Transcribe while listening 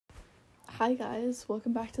Hi guys,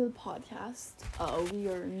 welcome back to the podcast. We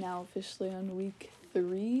are now officially on week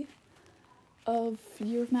 3 of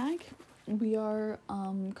Year of Mag. We are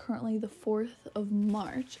currently the 4th of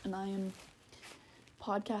March, and I am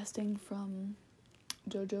podcasting from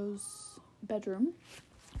Jojo's bedroom.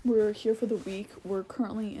 We're here for the week. We're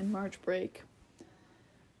currently in March break,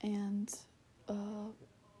 and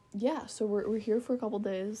so we're here for a couple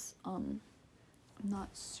days. I'm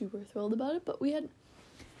not super thrilled about it, but we had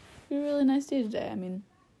a really nice day today. I mean,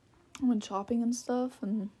 I went shopping and stuff,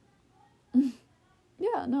 and it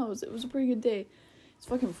was a pretty good day. It's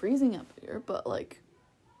fucking freezing up here, but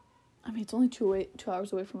it's only 2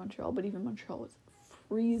 hours away from Montreal, but even Montreal was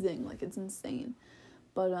freezing, it's insane.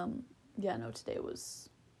 But today was,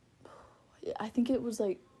 I think it was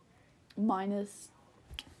minus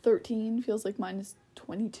 13, feels like minus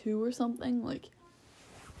 22 or something,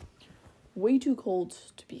 way too cold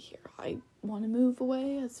to be here. I want to move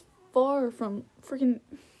away as far from freaking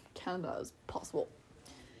Canada as possible.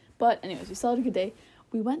 But anyways, we still had a good day.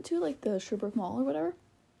 We went to the Sherbrooke Mall or whatever,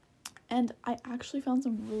 and I actually found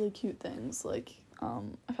some really cute things. I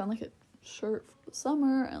found a shirt for the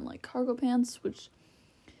summer and cargo pants, which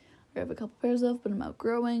I have a couple pairs of, but I'm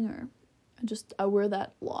outgrowing, or I wear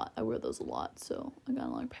that a lot. I wear those a lot, so I got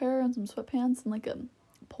another pair and some sweatpants and a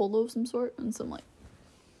polo of some sort and some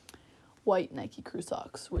white Nike crew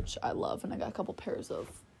socks, which I love, and I got a couple pairs of,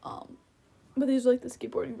 but these are the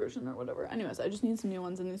skateboarding version or whatever. Anyways, I just need some new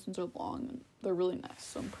ones, and these ones are long, and they're really nice,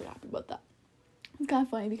 so I'm pretty happy about that. It's kind of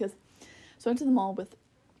funny because, so I went to the mall with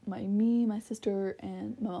my sister,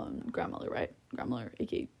 and my mom and grandmother, right? Grandmother,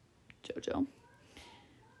 aka Jojo.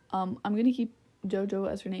 I'm gonna keep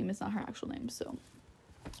Jojo as her name. It's not her actual name, so,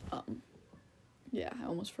 I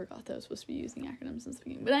almost forgot that I was supposed to be using acronyms since the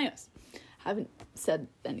beginning, but anyways, haven't said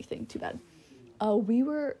anything too bad. We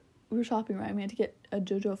were shopping, right? We had to get a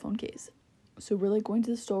JoJo phone case. So we're going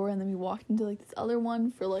to the store, and then we walked into this other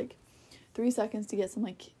one for 3 seconds to get some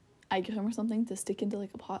item or something to stick into a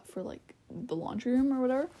pot for the laundry room or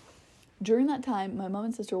whatever. During that time, my mom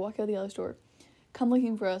and sister walk out of the other store, come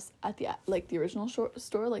looking for us at the the original store,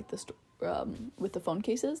 with the phone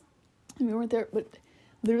cases, and we weren't there. But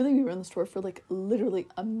literally, we were in the store for literally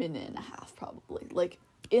a minute and a half, probably.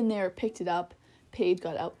 In there, picked it up, paid,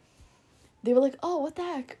 got out. They were oh, what the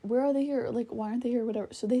heck? Where are they here? Why aren't they here? Whatever.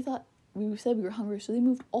 So they thought we said we were hungry, so they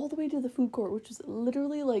moved all the way to the food court, which was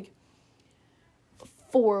literally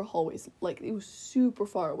 4 hallways. It was super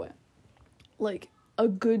far away. A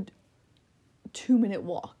good 2-minute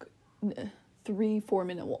walk, 3-4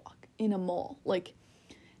 minute walk in a mall.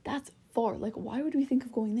 That's far. Why would we think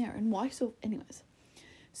of going there? And why so? Anyways.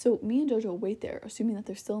 So me and Jojo wait there, assuming that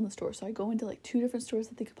they're still in the store. So I go into 2 different stores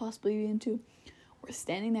that they could possibly be into. We're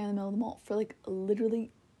standing there in the middle of the mall for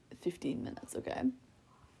literally 15 minutes, okay?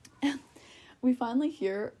 And we finally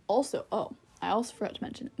hear also, I also forgot to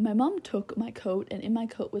mention, my mom took my coat, and in my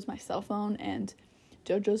coat was my cell phone, and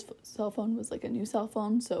Jojo's cell phone was a new cell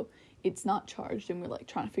phone, so it's not charged, and we're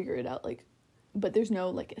trying to figure it out, but there's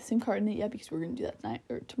no a SIM card in it yet, because we're gonna do that tonight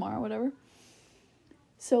or tomorrow or whatever.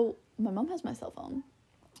 So my mom has my cell phone.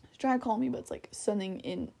 Try to call me, but it's something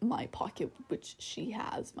in my pocket, which she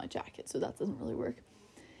has my jacket, so that doesn't really work.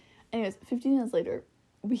 Anyways, 15 minutes later,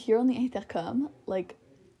 we hear on the intercom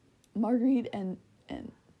Marguerite and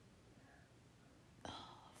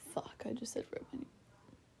I just said right my name.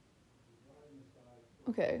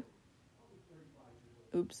 Okay.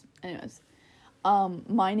 Oops. Anyways,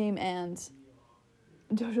 my name and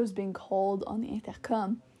Jojo's being called on the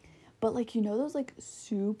intercom. But, those,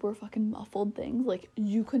 super fucking muffled things,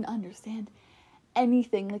 you couldn't understand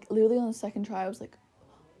anything. Literally on the second try, I was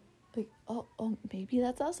oh, maybe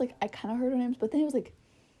that's us. I kind of heard our names, but then it was,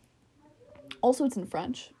 also it's in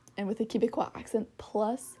French, and with a Quebecois accent,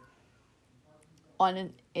 plus on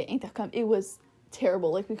an intercom, it was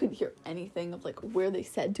terrible. We couldn't hear anything of, where they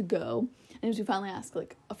said to go. And as we finally asked,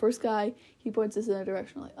 a first guy, he points us in a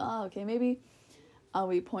direction, okay, maybe.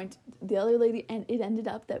 We point the other lady, and it ended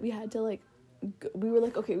up that we had to, we were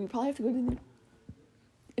okay, we probably have to go to the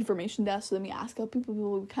information desk, so then we ask how people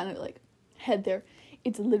we kind of, head there.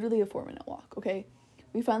 It's literally a 4-minute walk, okay?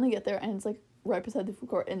 We finally get there, and it's, right beside the food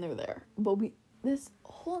court, and they're there. But this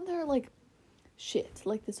whole entire,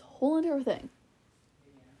 this whole entire thing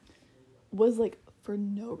was, for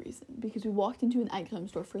no reason, because we walked into an item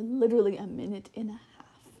store for literally a minute and a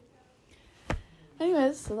half.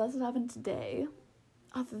 Anyways, so that's what happened today.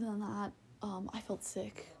 Other than that, I felt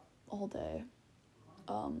sick all day,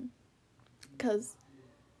 because,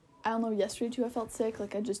 I don't know, yesterday too I felt sick, we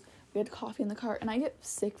had coffee in the car, and I get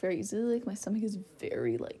sick very easily, my stomach is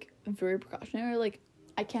very, very precautionary,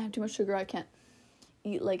 I can't have too much sugar, I can't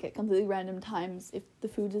eat like at completely random times. If the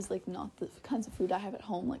food is like not the kinds of food I have at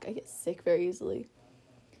home, like I get sick very easily.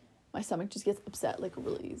 My stomach just gets upset like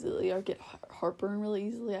really easily. I get heartburn really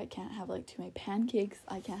easily. I can't have like too many pancakes.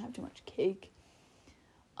 I can't have too much cake.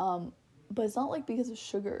 But it's not like because of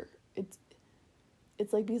sugar. It's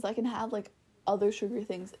like because I can have like other sugary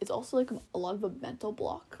things. It's also like a lot of a mental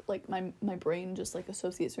block. Like my brain just like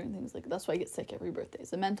associates certain things. Like that's why I get sick every birthday.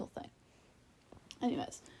 It's a mental thing.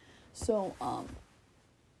 Anyways, so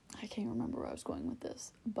I can't remember where I was going with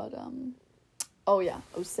this, but oh yeah,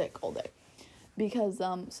 I was sick all day because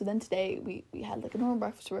so then today we had like a normal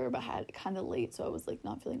breakfast or whatever, but I had it kind of late, so I was like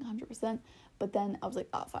not feeling 100%. But then I was like,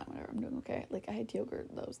 oh fine, whatever, I'm doing okay. Like I had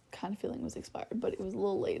yogurt that was kind of feeling was expired, but it was a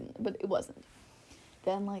little late, but it wasn't.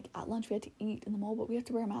 Then like at lunch we had to eat in the mall, but we have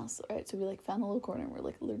to wear masks, right? So we like found a little corner and we're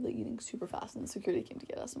like literally eating super fast, and the security came to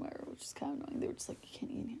get us and whatever, which is kind of annoying. They were just like, you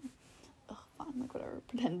can't eat in here. Ugh, fine, like whatever.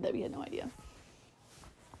 Pretend that we had no idea.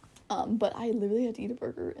 But I literally had to eat a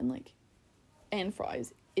burger and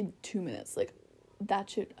fries in 2 minutes. Like, that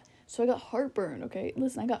shit. So I got heartburn, okay?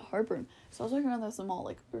 Listen, I got heartburn. So I was walking around the mall,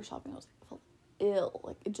 like, we were shopping. I was like, I felt ill.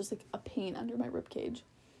 Like, it just, like, a pain under my ribcage.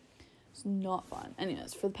 It's not fun.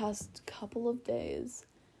 Anyways, for the past couple of days,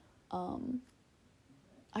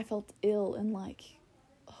 I felt ill and,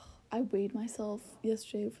 I weighed myself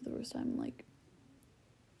yesterday for the first time in,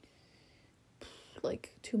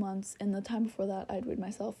 like 2 months. And the time before that, I'd weighed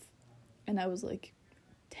myself and I was,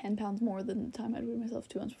 10 pounds more than the time I'd weighed myself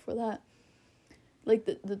 2 months before that. Like,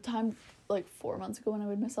 the time, 4 months ago when I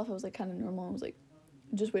weighed myself, I was, kind of normal. I was,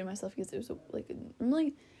 just weighed myself because it was,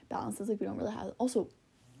 normally balances, we don't really have. Also,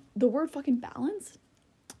 the word fucking balance,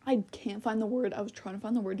 I can't find the word. I was trying to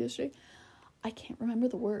find the word yesterday. I can't remember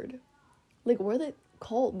the word. What are they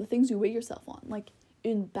called? The things you weigh yourself on.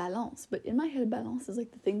 In balance. But in my head, balance is, the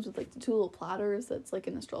things with, the two little platters that's,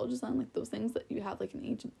 an astrology sign. Those things that you have, in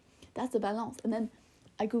ancient. That's a balance. And then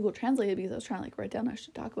I Google Translated because I was trying to, write down what I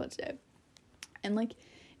should talk about today. And, it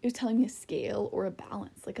was telling me a scale or a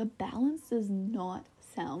balance. A balance does not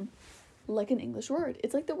sound like an English word.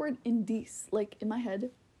 It's the word indice. In my head,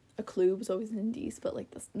 a clue was always an indice, but,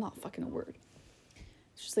 that's not fucking a word.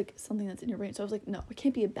 It's just, something that's in your brain. So I was like, no, it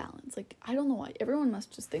can't be a balance. I don't know why. Everyone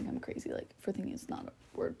must just think I'm crazy, for thinking it's not a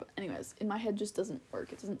word. But anyways, in my head, just doesn't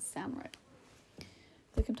work. It doesn't sound right. I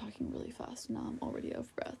feel like I'm talking really fast. Now I'm already out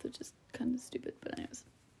of breath, which is kind of stupid. But anyways.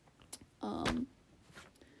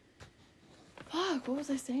 Fuck, what was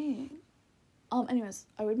I saying? Anyways,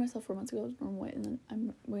 I weighed myself 4 months ago. I was normal weight. And then I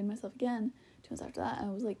weighed myself again 2 months after that. And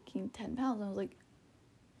I was, gaining 10 pounds. And I was like,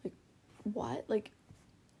 what?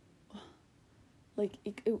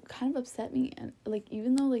 It kind of upset me. And,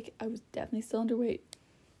 even though, I was definitely still underweight.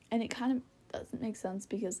 And it kind of doesn't make sense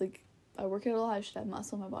because, I work out a lot. I should have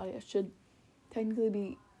muscle in my body. I should technically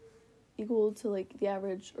be equal to, the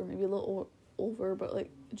average or maybe a little over. But, it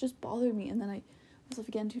just bothered me. And then I myself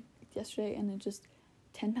again yesterday, and it just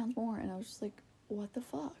 10 pounds more. And I was just like, what the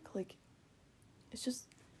fuck? It's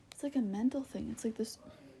a mental thing. It's this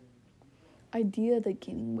idea that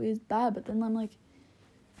gaining weight is bad. But then I'm like,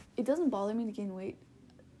 it doesn't bother me to gain weight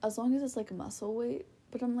as long as it's muscle weight.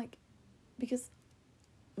 But I'm because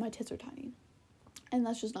my tits are tiny and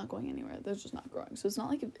that's just not going anywhere. They're just not growing. So it's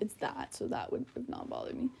not it's that. So that would not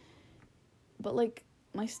bother me. But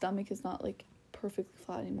my stomach is not perfectly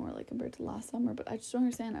flat anymore compared to last summer. But I just don't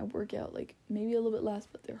understand. I work out maybe a little bit less,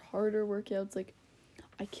 but they're harder workouts.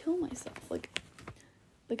 I kill myself. I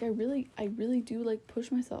really do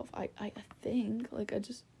push myself. I think I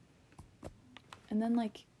just, and then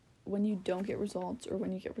when you don't get results, or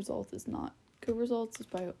when you get results is not good results, is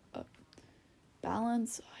by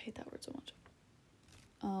balance. I hate that word so much.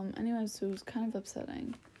 Anyways, so it was kind of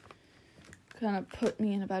upsetting. Kind of put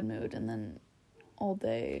me in a bad mood, and then all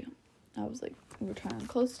day I was we were trying on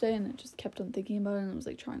clothes today, and I just kept on thinking about it, and I was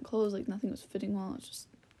trying clothes, nothing was fitting well. It's just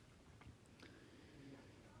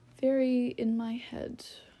very in my head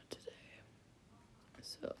today.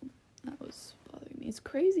 So that was bothering me. It's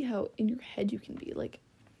crazy how in your head you can be,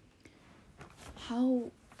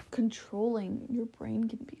 how controlling your brain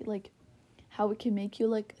can be, how it can make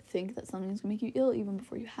you think that something's gonna make you ill even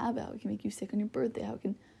before you have it, how it can make you sick on your birthday, how it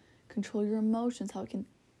can control your emotions, how it can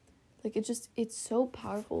it's so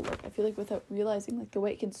powerful. I feel without realizing the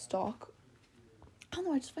way it can stalk, I don't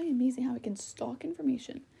know, I just find it amazing how it can stalk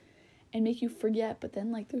information and make you forget. But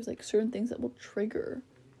then there's certain things that will trigger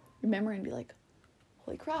your memory and be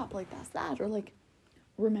holy crap, that's that, or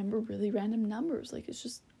remember really random numbers. It's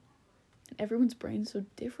just, and everyone's brain is so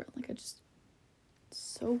different. It's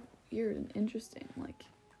so weird and interesting. I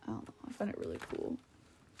don't know, I find it really cool.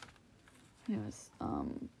 Anyways,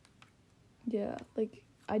 yeah,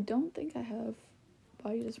 I don't think I have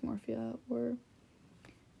body dysmorphia or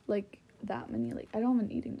like that many, like I don't have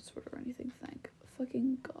an eating disorder or anything, thank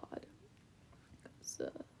fucking God.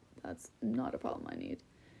 So that's not a problem I need.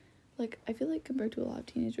 Like I feel like compared to a lot of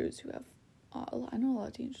teenagers who have I know a lot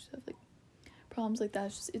of teenagers who have like problems like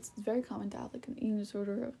that. It's very common to have like an eating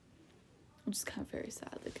disorder, which is kind of very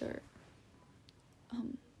sad. Like or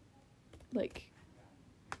like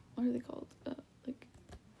what are they called? Like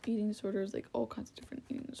eating disorders, like all kinds of different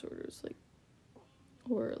eating disorders, like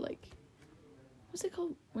or like what's it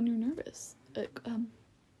called when you're nervous? Like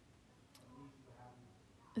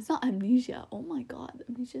it's not amnesia. Oh my God,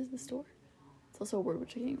 amnesia is the store. It's also a word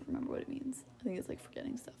which I can't even remember what it means. I think it's like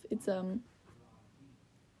forgetting stuff. It's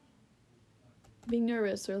being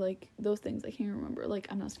nervous or like those things. I can't remember. Like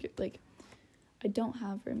I'm not scared. Like I don't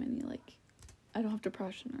have very many. Like I don't have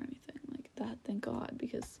depression or anything like that. Thank God,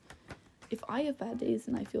 because if I have bad days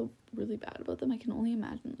and I feel really bad about them, I can only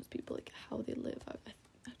imagine those people, like how they live. I'd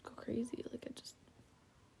go crazy. Like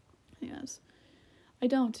yes. I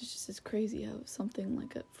don't. It's just it's crazy how something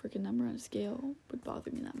like a freaking number on a scale would bother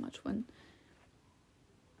me that much when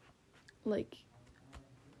like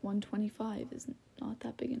 125 is not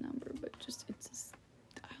that big a number, but just it's just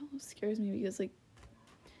I don't know, it scares me because like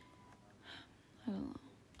I don't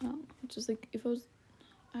know. Just like if I was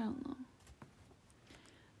I don't know.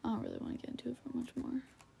 I don't really want to get into it for much more.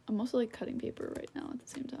 I'm also like cutting paper right now at the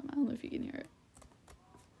same time. I don't know if you can hear it.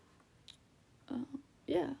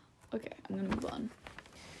 Yeah. Okay, I'm gonna move on.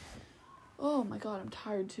 Oh my God, I'm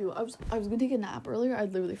tired too. I was gonna take a nap earlier. I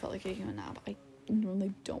literally felt like taking a nap. I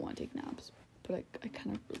normally don't want to take naps, but I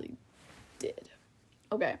kind of really did.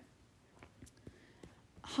 Okay.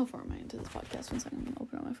 How far am I into this podcast? 1 second, I'm gonna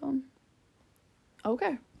open up my phone.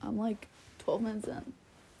 Okay, I'm like 12 minutes in.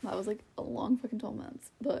 That was like a long fucking 12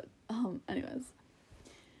 minutes. But anyways,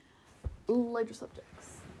 lighter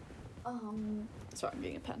subjects. Sorry, I'm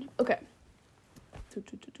getting a pen. Okay.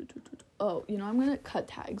 Oh, I'm gonna cut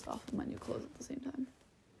tags off of my new clothes at the same time.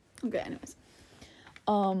 Okay, anyways.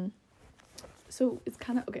 So it's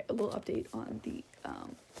kind of okay, a little update on the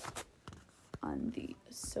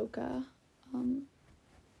Ahsoka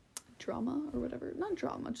drama or whatever. Not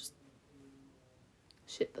drama, just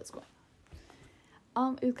shit that's going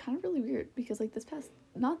on. It was kind of really weird because like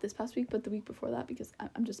not this past week, but the week before that, because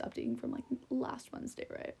I'm just updating from like last Wednesday,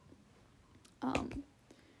 right?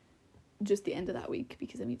 Just the end of that week,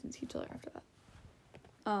 because then we didn't see each other after that.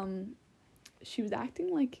 She was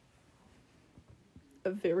acting like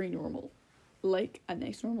a very normal, like a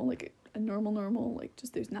nice normal, like a normal, like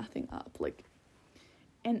just there's nothing up, like,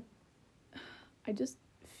 and I just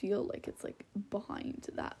feel like it's like behind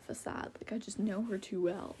that facade. Like I just know her too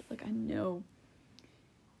well. Like I know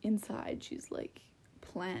inside she's like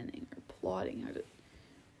planning or plotting how to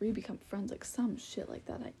re-become friends, like some shit like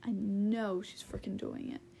that. I know she's freaking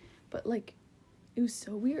doing it. But, like, it was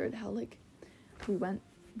so weird how, like, we didn't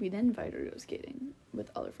invite her to go skating with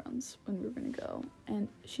other friends when we were gonna go. And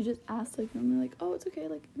she just asked, like, normally, like, oh, it's okay,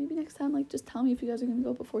 like, maybe next time, like, just tell me if you guys are gonna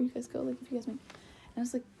go before you guys go, like, if you guys make... And I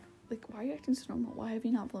was like, why are you acting so normal? Why have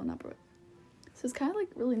you not blown up? So it's kind of, like,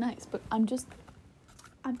 really nice. But I'm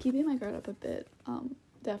keeping my guard up a bit,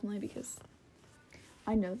 definitely, because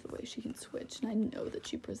I know the way she can switch. And I know that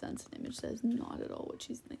she presents an image that is not at all what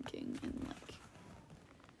she's thinking. And, like...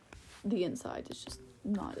 the inside is just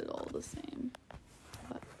not at all the same.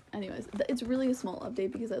 But anyways, it's really a small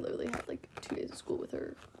update because I literally had like 2 days of school with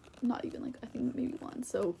her. Not even like, I think maybe 1.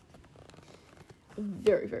 So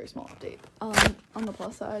very, very small update. On the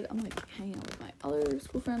plus side, I'm like hanging out with my other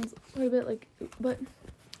school friends quite a bit, like, but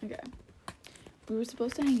okay. We were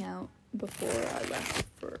supposed to hang out before I left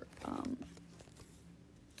for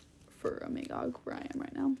Magog, where I am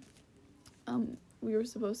right now. We were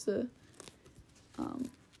supposed to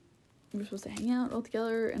hang out all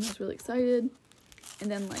together, and I was really excited.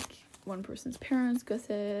 And then, like, one person's parents got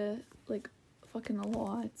there, like, fucking a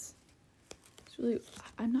lot. It's really...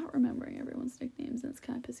 I'm not remembering everyone's nicknames, and it's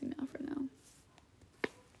kind of pissing me off right now.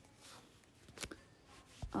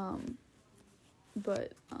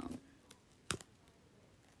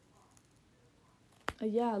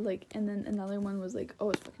 Yeah, like, and then another one was like, oh,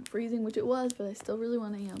 it's fucking freezing, which it was, but I still really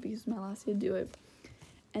want to hang out because it's my last day to do it.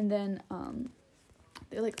 And then,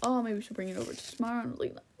 they're like, oh, maybe we should bring it over to tomorrow. And I was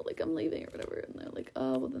like, no, like, I'm leaving or whatever. And they're like,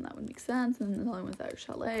 oh, well, then that would make sense. And then another one's at our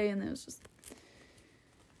chalet. And it was just...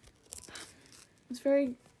 It was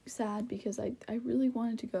very sad because I really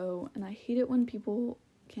wanted to go. And I hate it when people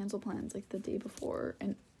cancel plans, like, the day before.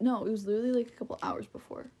 And, no, it was literally, like, a couple hours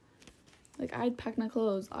before. Like, I had packed my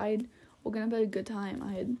clothes. I had woken up at a good time.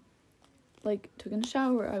 I had, like, taken a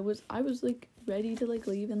shower. I was like, ready to, like,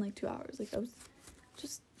 leave in, like, 2 hours. Like, I was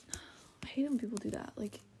just... I hate it when people do that.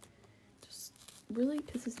 Like, just really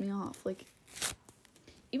pisses me off. Like,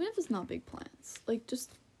 even if it's not big plans, like,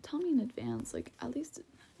 just tell me in advance. Like, at least,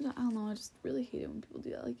 I don't know, I just really hate it when people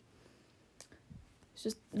do that. Like, it's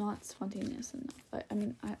just not spontaneous enough.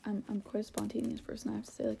 I'm quite a spontaneous person, I have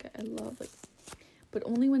to say. Like, I love, like, but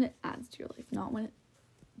only when it adds to your life, not when it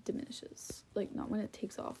diminishes. Like, not when it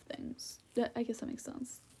takes off things. I guess that makes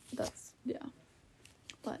sense. That's, yeah.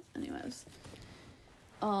 But, anyways,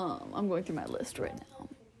 I'm going through my list right now.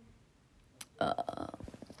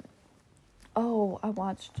 I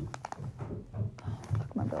watched,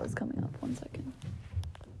 fuck, my belly's coming up, 1 second.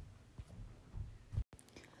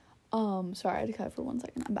 Sorry, I had to cut for 1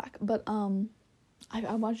 second, I'm back. But,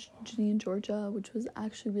 I watched Ginny and Georgia, which was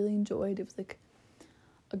actually really enjoyed. It was, like,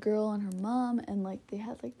 a girl and her mom, and, like, they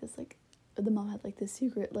had, like, this, like, the mom had, like, this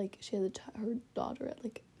secret, like, she had her daughter at,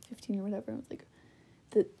 like, 15 or whatever, and it was, like,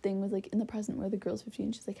 the thing was, like, in the present where the girl's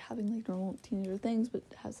 15, she's, like, having, like, normal teenager things, but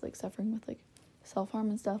has, like, suffering with, like, self-harm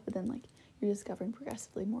and stuff, but then, like, you're discovering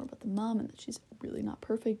progressively more about the mom, and that she's really not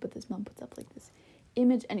perfect, but this mom puts up, like, this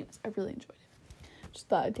image. Anyways, I really enjoyed it. Just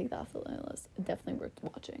thought I'd take that off the list. Definitely worth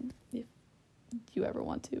watching if you ever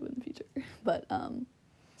want to in the future. But,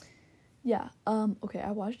 yeah, okay,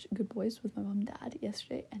 I watched Good Boys with my mom and dad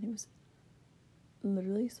yesterday, and it was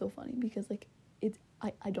literally so funny, because, like,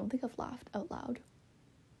 I don't think I've laughed out loud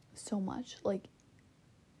so much, like,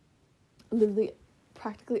 literally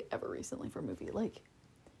practically ever recently for a movie. Like,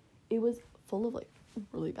 it was full of, like,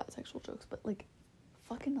 really bad sexual jokes, but, like,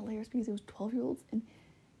 fucking hilarious, because it was 12-year-olds, and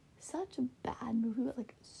such a bad movie, but,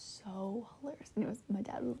 like, so hilarious. And it was, my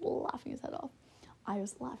dad was laughing his head off, I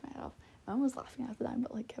was laughing my head off, my mom was laughing at the time,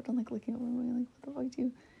 but, like, kept on, like, looking over and like, what the fuck do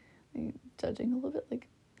you, like, judging a little bit, like,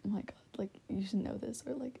 oh my god, like, you should know this,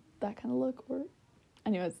 or, like, that kind of look, or,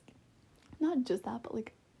 anyways, not just that, but,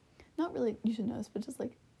 like, not really, you should know this, but just,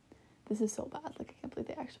 like, this is so bad, like, I can't believe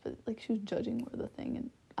they actually, but, like, she was judging more of the thing, and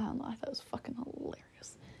I don't know, I thought it was fucking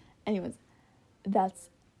hilarious. Anyways, that's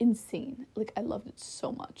insane, like, I loved it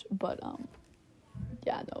so much, but,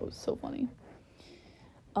 yeah, no, it was so funny.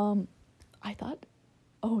 I thought,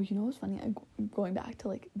 you know what's funny, going back to,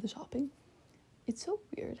 like, the shopping, it's so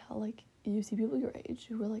weird how, like, you see people your age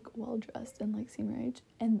who are, like, well dressed and, like, seem your age,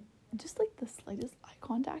 and just, like, the slightest eye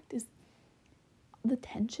contact is the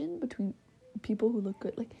tension between people who look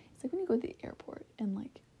good. Like, it's like when you go to the airport and,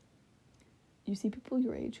 like, you see people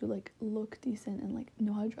your age who, like, look decent and, like,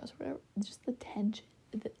 know how to dress or whatever. Just the tension,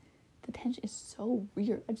 the tension is so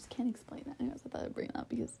weird. I just can't explain that. Anyways, I thought I'd bring it up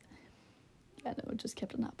because, yeah, no, it just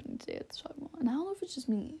kept on happening today at the shopping mall. And I don't know if it's just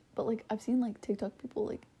me, but, like, I've seen, like, TikTok people,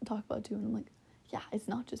 like, talk about it too, and I'm like, yeah, it's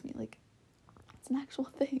not just me. Like, it's an actual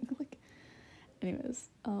thing. Like, anyways,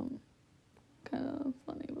 kind of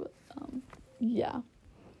funny, but, yeah.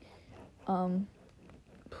 I'm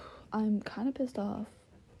kind of pissed off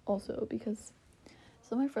also because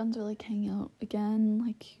some of my friends are, like, hanging out again,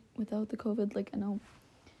 like, without the COVID. Like, I know,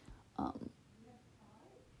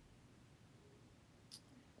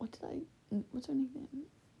 what's her nickname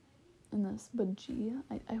in this? But G,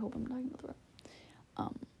 I hope I'm talking about her.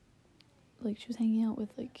 Like, she was hanging out with,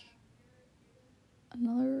 like,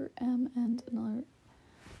 another M and another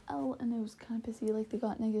L, and it was kind of pissy. Like, they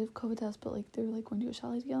got negative COVID tests, but, like, they were, like, going to a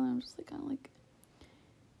chalet together, and I'm just, like, kind of, like,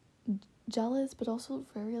 jealous, but also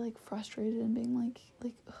very, like, frustrated and being, like,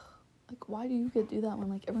 ugh, like, why do you get to do that when,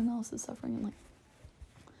 like, everyone else is suffering and, like,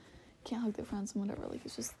 can't hug their friends and whatever. Like,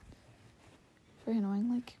 it's just very annoying.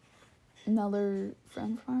 Like, another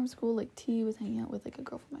friend from our school, like, T, was hanging out with, like, a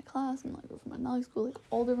girl from my class and, like, a girl from another school, like,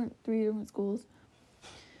 three different schools,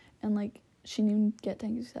 and, like, she didn't even get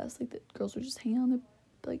negative tests. Like, the girls were just hanging out in the,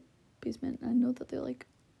 like, basement, and I know that they're, like,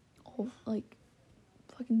 all, like,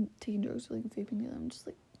 fucking taking drugs or, like, vaping together. I'm just,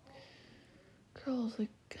 like, girls, like,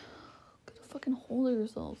 gotta fucking hold it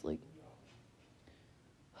yourselves. Like,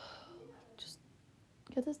 just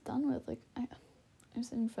get this done with. Like, I'm just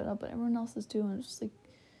getting fed up, but everyone else is too, and it's just, like,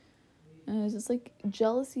 it's just, like,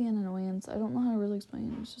 jealousy and annoyance. I don't know how to really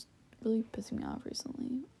explain it. It's just really pissing me off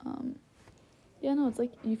recently. Yeah, no, it's,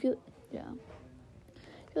 like, you feel, yeah,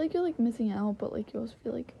 I feel like you're, like, missing out, but, like, you also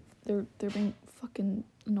feel like they're being fucking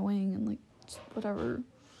annoying and, like, just whatever,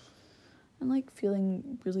 and, like,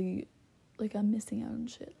 feeling really, like, I'm missing out on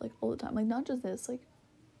shit, like, all the time. Like, not just this, like,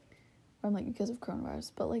 where I'm, like, because of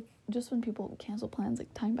coronavirus, but, like, just when people cancel plans,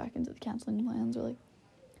 like, tying back into the canceling plans, or, like,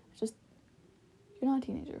 just, you're not a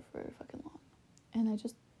teenager for very fucking long, and I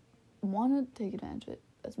just want to take advantage of it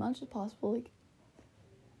as much as possible. Like,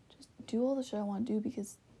 just do all the shit I want to do,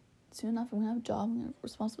 because soon enough I'm gonna have a job, I'm gonna have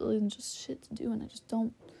responsibilities and just shit to do, and I just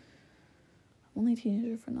don't. I'm only a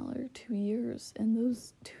teenager for another 2 years, and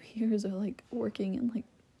those 2 years are, like, working and, like,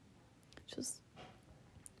 just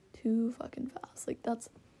too fucking fast. Like, that's,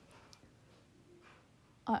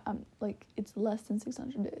 I'm like, it's less than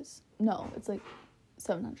 600 days. No, it's like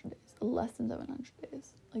 700 days. Less than 700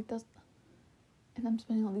 days. Like, that's, and I'm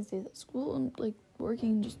spending all these days at school and, like,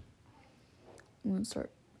 working. Just, I'm gonna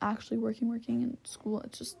start actually working in school.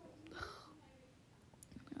 It's just,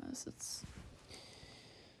 it's,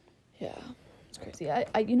 yeah, it's crazy. I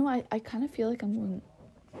kind of feel like I'm going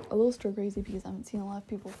a little stir crazy because I haven't seen a lot of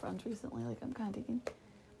people friends recently. Like, I'm kind of taking,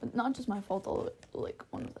 but not just my fault, all of it. Like,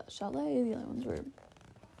 one was at chalet, the other ones were,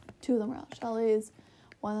 two of them were at chalets,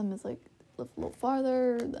 one of them is like live a little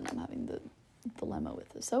farther, then I'm having the dilemma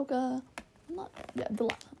with Ahsoka.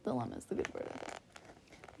 Dilemma is the good word.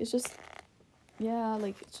 It's just, yeah,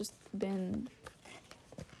 like, it's just been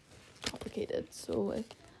complicated, so I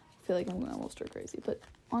feel like I'm going a little stir crazy, but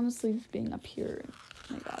honestly, being up here,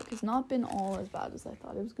 my God, has not been all as bad as I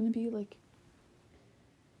thought it was going to be. Like,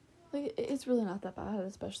 it's really not that bad,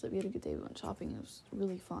 especially we had a good day, we went shopping, it was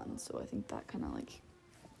really fun, so I think that kind of, like,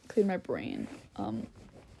 cleared my brain.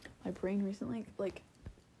 My brain recently, like,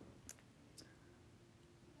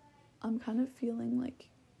 I'm kind of feeling like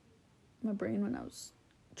my brain when I was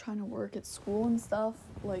trying to work at school and stuff,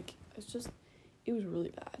 like, it was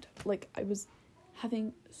really bad. Like, I was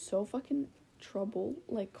having so fucking trouble,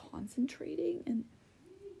 like, concentrating, and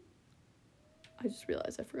I just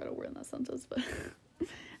realized I forgot a word in that sentence, but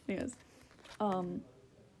anyways,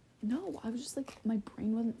 no, I was just, like, my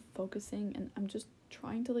brain wasn't focusing, and I'm just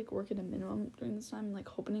trying to, like, work at a minimum during this time, like,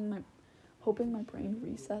 hoping my brain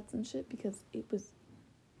resets and shit, because it was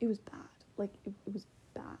bad. Like, it was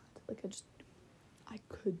bad. Like, I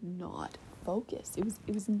could not focus.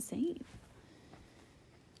 It was insane.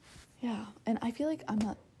 Yeah, and I feel like I'm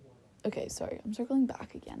not, okay, sorry, I'm circling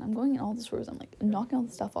back again. I'm going in all the stores, I'm, like, knocking all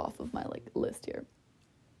the stuff off of my, like, list here.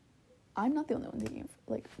 I'm not the only one taking,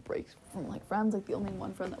 like, breaks from, like, friends. Like, the only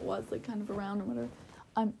one friend that was, like, kind of around or whatever.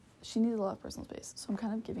 She needs a lot of personal space, so I'm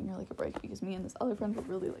kind of giving her, like, a break, because me and this other friend were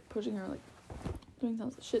really, like, pushing her, like, doing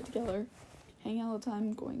tons of shit together, hanging out all the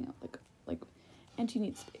time, going out, like, and she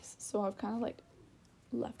needs space. So I've kind of, like,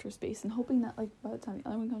 left her space and hoping that, like, by the time the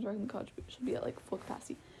other one comes back in college, she'll be at, like, full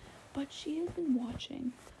capacity. But she has been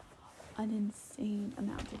watching an insane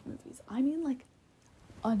amount of movies. I mean, like,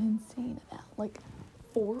 an insane amount. Like,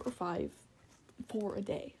 4 or 5 for a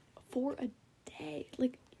day.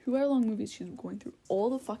 Like, however long movies she's going through. All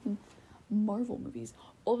the fucking Marvel movies,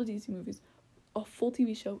 all the DC movies, a full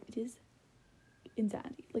TV show. It is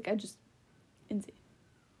insanity. Like, insane.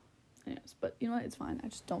 Anyways, but you know what? It's fine. I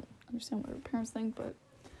just don't understand what her parents think, but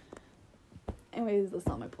anyways, that's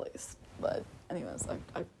not my place. But anyways,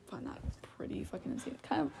 I find that pretty fucking insane.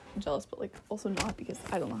 Kind of jealous, but, like, also not, because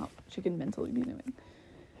I don't know how she can mentally be doing.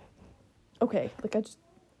 Okay, like,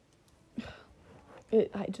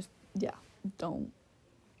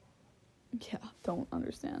 don't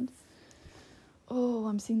understand. Oh,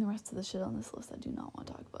 I'm seeing the rest of the shit on this list I do not want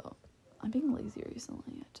to talk about. I'm being lazy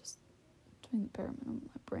recently. I just doing the bare minimum.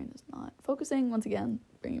 My brain is not focusing. Once again,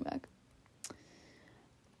 bringing it back.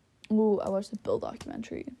 Ooh, I watched the Bill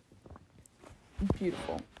documentary.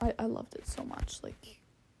 Beautiful. I loved it so much. Like,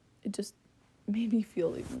 it just made me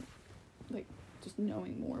feel even, like, just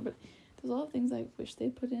knowing more. But there's a lot of things I wish they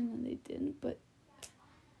put in and they didn't, but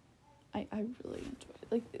I really enjoyed it.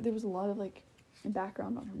 Like, there was a lot of, like,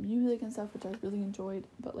 background on her music and stuff, which I really enjoyed,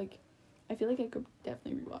 but, like, I feel like I could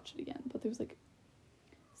definitely rewatch it again. But there was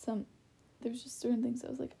just certain things I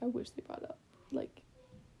was like, I wish they brought up. Like,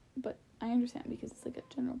 but I understand because it's, like, a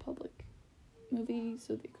general public movie,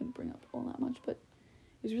 so they couldn't bring up all that much, but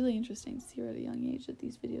it was really interesting to see her at a young age at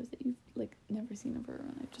these videos that you've, like, never seen of her,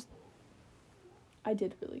 and I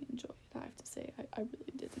did really enjoy it, I have to say. I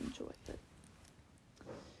really did enjoy it.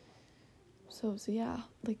 So yeah,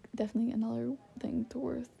 like, definitely another thing to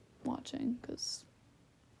worth watching, because,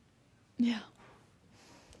 yeah.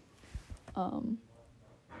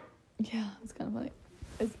 Yeah, it's kind of funny.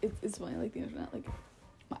 It's funny, like, the internet, like,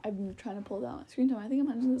 I've been trying to pull down my screen time. I think I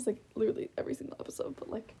mentioned this, like, literally every single episode, but,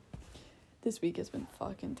 like, this week has been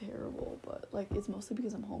fucking terrible, but, like, it's mostly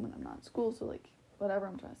because I'm home and I'm not in school, so, like, whatever,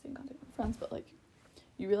 I'm trying to stay in contact with my friends, but, like,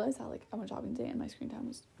 you realize how, like, I went shopping today and my screen time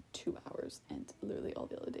was 2 hours, and literally all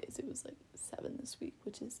the other days it was, like, 7 this week,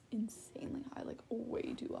 which is insanely high, like,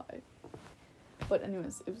 way too high. But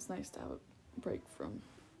anyways, it was nice to have a break from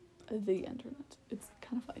the internet. It's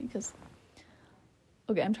kind of funny, because,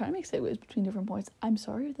 okay, I'm trying to make segues between different points. I'm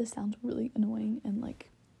sorry if this sounds really annoying and, like,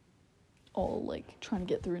 all, like, trying to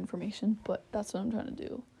get through information, but that's what I'm trying to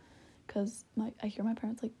do, because I hear my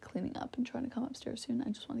parents, like, cleaning up and trying to come upstairs soon. I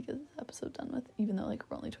just want to get this episode done with, even though, like,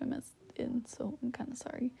 we're only 20 minutes in, so I'm kind of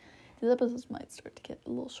sorry. these episodes might start to get a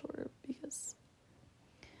little shorter because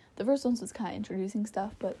the first one was kind of introducing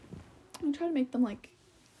stuff, but I'm gonna try to make them like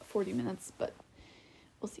 40 minutes, but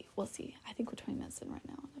we'll see. I think we're 20 minutes in right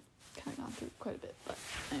now, and I've kind of gone through quite a bit, but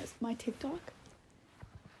anyways, my TikTok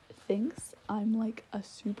thinks I'm like a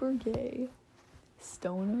super gay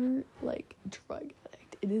stoner like drug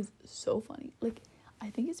addict. It is so funny. Like, I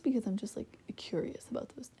think it's because I'm just like curious about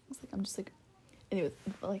those things. Like, I'm just like, anyways,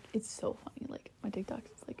 like, it's so funny. Like, my TikTok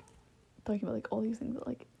is like talking about like all these things that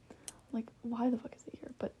like why the fuck is it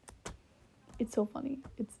here? But it's so funny.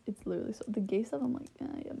 It's literally so, the gay stuff I'm like,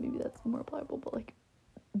 yeah, maybe that's more applicable, but like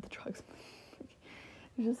the drugs,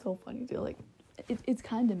 it's just so funny too. Like, it's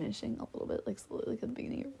kind of diminishing a little bit, like slowly. Like, at the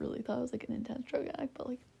beginning I really thought I was like an intense drug addict, but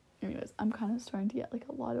like, anyways, I'm kind of starting to get like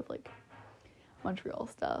a lot of like Montreal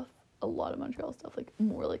stuff, like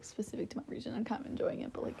more like specific to my region. I'm kind of enjoying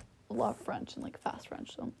it, but like a lot of French and like fast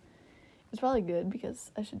French, so it's probably good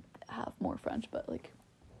because I should have more French, but like,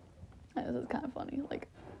 I know, it's kind of funny. Like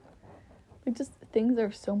just things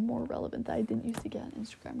are so more relevant that I didn't used to get on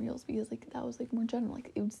Instagram Reels, because like that was like more general.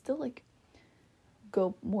 Like, it would still like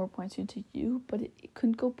go more points into you, but it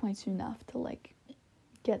couldn't go points enough to like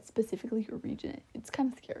get specifically your region. It's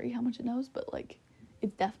kind of scary how much it knows, but like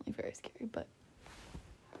it's definitely very scary, but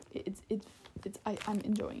I'm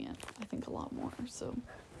enjoying it, I think, a lot more, so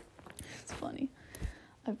it's funny.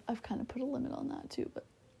 I've kind of put a limit on that too, but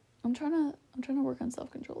I'm trying to work on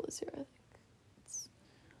self-control this year. I think it's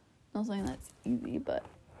not something that's easy, but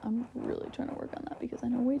I'm really trying to work on that, because I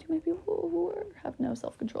know way too many people who have no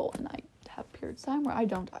self-control, and I have periods of time where I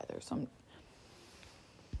don't either, so I'm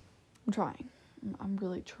trying. I'm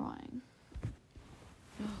really trying.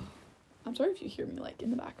 I'm sorry if you hear me like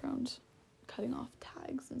in the background cutting off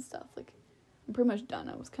tags and stuff. Like, I'm pretty much done.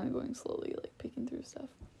 I was kind of going slowly, like picking through stuff,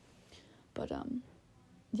 but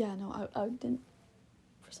yeah, no, I didn't,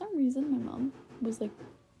 for some reason my mom was like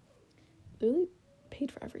literally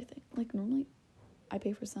paid for everything. Like, normally I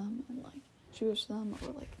pay for some and like she goes for some,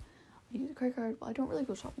 or like I use a credit card. Well, I don't really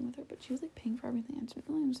go shopping with her, but she was like paying for everything. I didn't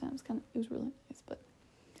really understand. It was really nice, but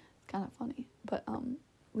it's kind of funny. But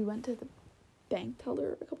we went to the bank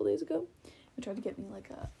teller a couple days ago. We tried to get me like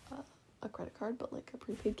a credit card, but like a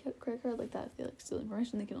prepaid credit card, like that. If they like steal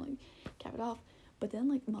information, they can only cap it off. But then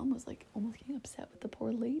like mom was like almost getting upset with the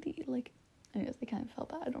poor lady. Like, I guess I kind of felt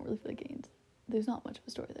bad. I don't really feel like getting, there's not much of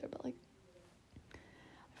a story there, but like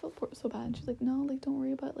I felt so bad. And she's like, no, like, don't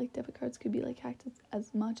worry about it. Like, debit cards could be like hacked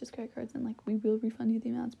as much as credit cards, and like we will refund you the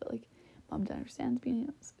amounts. But like, mom didn't understand me.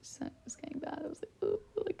 It's getting bad. I was like, oh,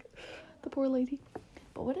 like the poor lady.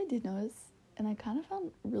 But what I did notice, and I kind of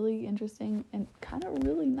found really interesting and kind of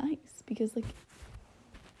really nice, because like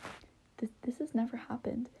this has never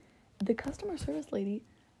happened. The customer service lady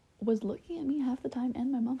was looking at me half the time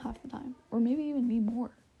and my mom half the time, or maybe even me more.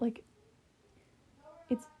 Like,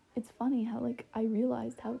 it's funny how like I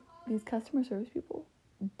realized how these customer service people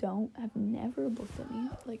have never looked at me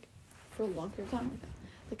like for a long period of time like that.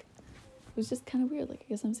 Like, it was just kind of weird. Like, I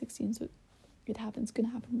guess I'm 16, so it happens. It's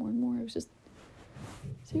gonna happen more and more. It was just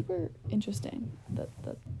super interesting that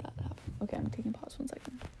happened. Okay, I'm taking a pause 1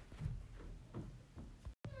 second.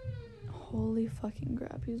 Holy fucking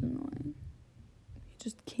crap, he's annoying. He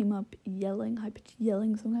just came up yelling, high-pitched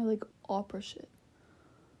yelling, some kind of like opera shit.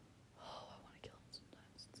 Oh, I want to kill him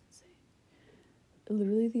sometimes. It's insane.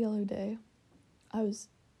 Literally the other day, I was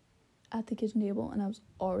at the kitchen table and I was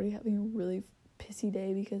already having a really pissy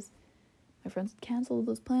day because my friends had canceled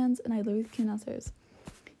those plans, and I literally came downstairs.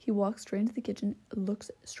 He walks straight into the kitchen, looks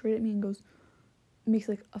straight at me and makes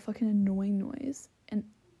like a fucking annoying noise, and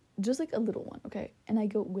just like a little one, okay? And I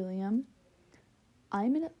go, William,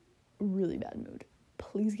 I'm in a really bad mood.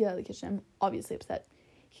 Please get out of the kitchen. I'm obviously upset.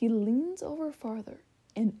 He leans over farther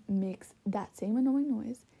and makes that same annoying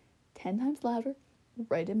noise 10 times louder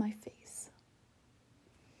right in my face.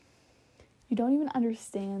 You don't even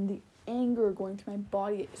understand the anger going through my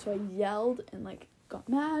body. So I yelled and like got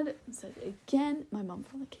mad and said it again. My mom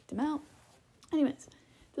finally kicked him out. Anyways,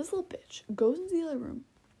 this little bitch goes into the other room,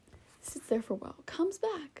 sits there for a while, comes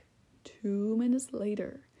back 2 minutes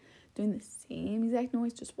later, doing the same exact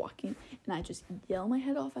noise, just walking, and I just yell my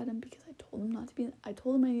head off at him because I told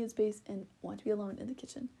him I needed space and want to be alone in the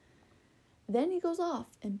kitchen. Then he goes off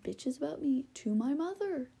and bitches about me to my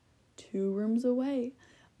mother 2 rooms away.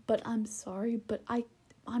 But I'm sorry, but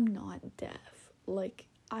I'm not deaf. Like,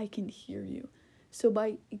 I can hear you. So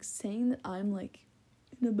by saying that I'm like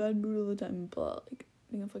in a bad mood all the time, blah, like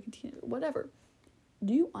being a fucking teenager, whatever,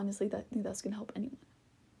 do you honestly think that's gonna help anyone?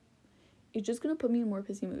 It's just gonna put me in a more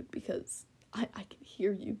pissy mood because I can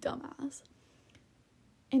hear you, dumbass.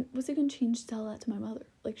 And what's it gonna change to tell that to my mother?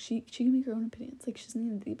 Like, she can make her own opinions. Like, she doesn't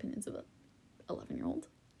need the opinions of a 11-year-old.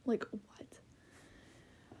 Like, what?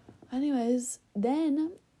 Anyways,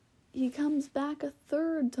 then he comes back a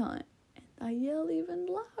third time, and I yell even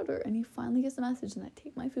louder, and he finally gets the message, and I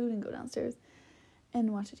take my food and go downstairs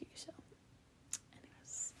and watch a TV show.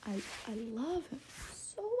 Anyways, I love him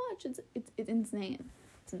so much. It's insane.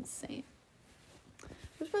 It's insane.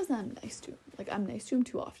 Which person I'm nice to. Like, I'm nice to him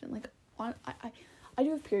too often. Like, I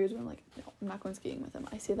do have periods where I'm like, no, I'm not going skating with him.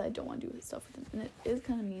 I say that I don't want to do his stuff with him, and it is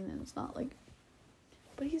kind of mean, and it's not like,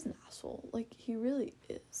 but he's an asshole. Like, he really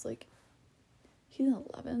is. Like, he's an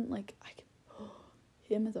 11. Like, I can,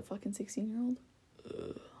 him as a fucking 16-year-old.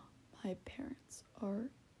 My parents are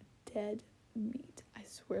dead meat. I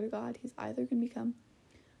swear to God, he's either gonna become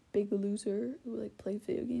big loser who like plays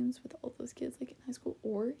video games with all those kids like in high school,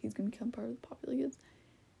 or he's gonna become part of the popular kids,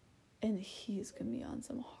 and he's gonna be on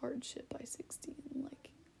some hard shit by 16.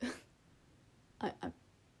 Like,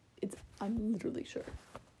 I'm literally sure.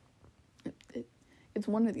 It's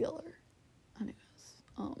one or the other. Anyways,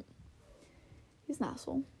 he's an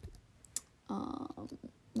asshole.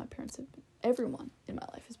 My parents everyone in my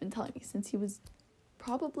life has been telling me since he was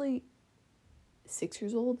probably 6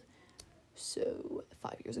 years old, so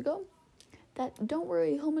 5 years ago, that don't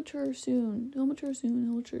worry, he'll mature soon.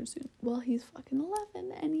 Well, he's fucking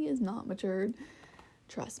 11 and he is not matured.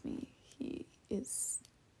 Trust me, he is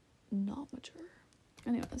not mature.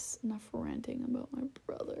 Anyways, enough ranting about my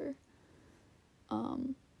brother.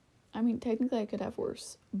 I mean, technically I could have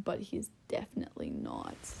worse, but he's definitely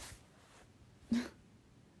not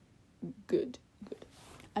good.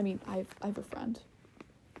 I mean, I have a friend,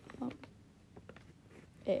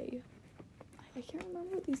 I can't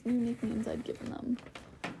remember these new nicknames I'd given them.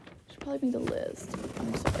 Should probably make a list.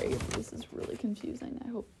 I'm sorry if this is really confusing. I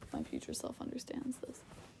hope my future self understands this.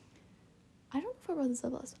 I don't know if I brought this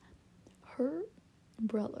up last time. Her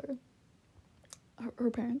brother, her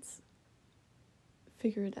parents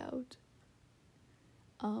figured out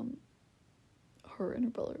her and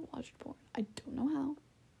her brother watched porn. I don't know how,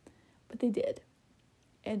 but they did.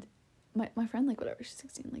 And my friend, like, whatever, she's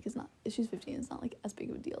 16, like, she's 15, it's not like as big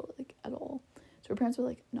of a deal, like, at all. So her parents were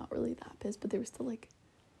like not really that pissed, but they were still like,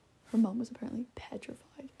 her mom was apparently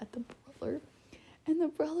petrified at the brother, and the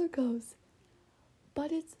brother goes,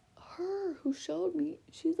 but it's her who showed me,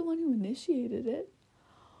 she's the one who initiated it.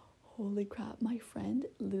 Holy crap, my friend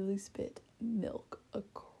literally spit milk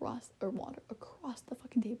water across the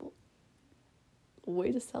fucking table.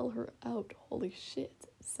 Way to sell her out. Holy shit.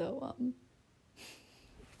 So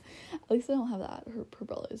at least I don't have that. Her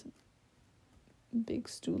brother is a big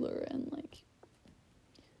stooler and like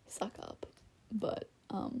suck up, but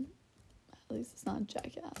at least it's not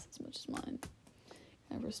jackass as much as mine.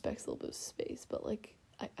 I respects a little bit of space, but like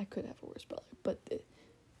I could have a worse brother, but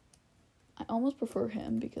I almost prefer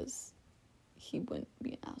him because he wouldn't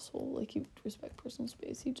be an asshole. Like, he would respect personal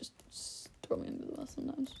space. He'd just throw me under the bus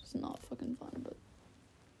sometimes. It's not fucking fun, but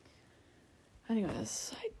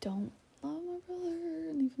anyways, I don't love my brother,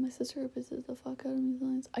 and even my sister pisses the fuck out of me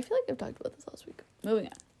sometimes. I feel like I've talked about this last week. Moving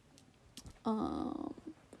on.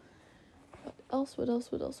 What else?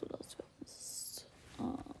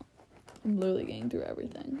 I'm literally getting through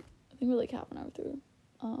everything. I think we're like half an hour through.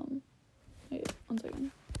 Wait, 1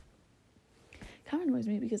 second. Kind of annoys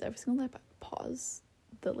me because every single time I pause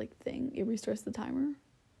the like thing, it restarts the timer.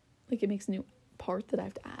 Like, it makes a new part that I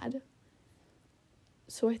have to add.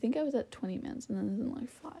 So I think I was at 20 minutes, and then it's in like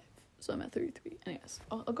 5. So I'm at 33. Anyways,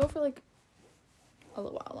 I'll go for like a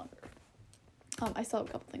little while longer. I still have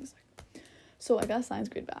a couple things. So I got a science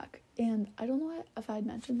grade back, and I don't know if I had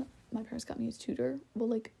mentioned that my parents got me a tutor. Will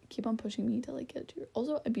like keep on pushing me to like get a tutor.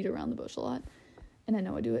 Also, I beat around the bush a lot, and I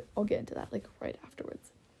know I do it. I'll get into that like right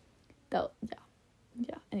afterwards.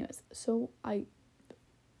 Yeah. Anyways, so I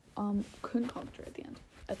couldn't concentrate at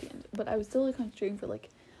the end, but I was still like concentrating for like,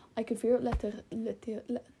 I could figure out la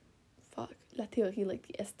theorie, like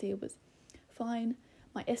the STA was fine.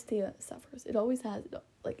 My STA suffers. It always has,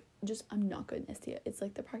 like, just, I'm not good in STA. It's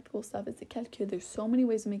like the practical stuff, it's the calculator. There's so many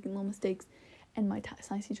ways of making little mistakes, and my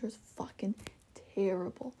science teacher is fucking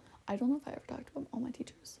terrible. I don't know if I ever talked about all my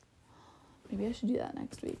teachers. Maybe I should do that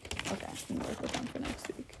next week. Okay, I'm gonna write that down for next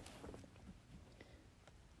week.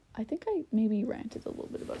 I think I maybe ranted a little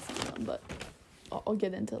bit about some of them, but I'll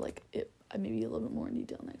get into like it maybe a little bit more in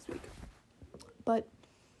detail next week. But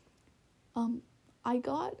I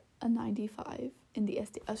got a 95 in the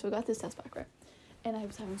STA. So I got this test back, right? And I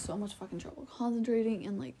was having so much fucking trouble concentrating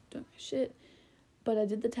and like doing my shit. But I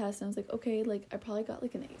did the test and I was like, okay, like I probably got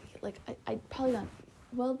like an 80. Like I probably got,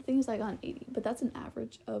 well, the thing is I got an 80, but that's an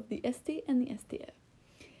average of the STA and the STA.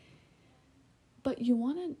 But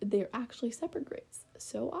they're actually separate grades.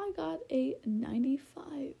 So I got a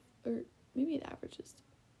 95, or maybe it averages,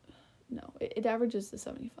 no, it averages to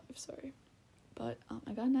 75, sorry. But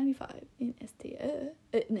I got a 95 in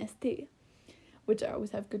ST, which I always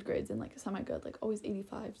have good grades in, like semi-good, like always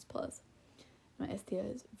 85s plus. My STI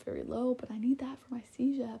is very low, but I need that for my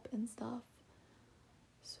CJEP and stuff.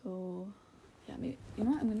 So, yeah, maybe, you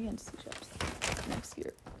know what, I'm going to get into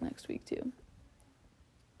CJEPs next week too.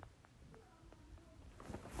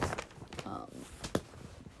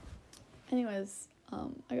 Anyways,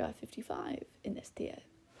 I got a 55 in STA.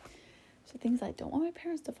 So things I don't want my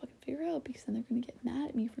parents to fucking figure out, because then they're gonna get mad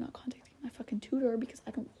at me for not contacting my fucking tutor because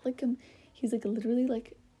I don't like him. He's like literally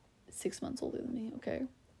like 6 months older than me, okay?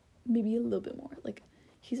 Maybe a little bit more. Like,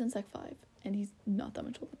 he's in Sec 5 and he's not that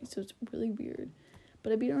much older than me, so it's really weird.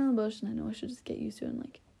 But I beat around the bush and I know I should just get used to it and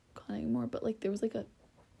like contacting more. But like there was like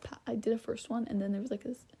I did a first one, and then there was like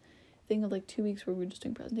this thing of like 2 weeks where we were just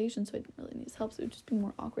doing presentations, so I didn't really need his help, so it would just be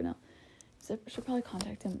more awkward now. So I should probably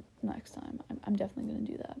contact him next time. I'm definitely going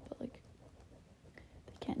to do that, but like,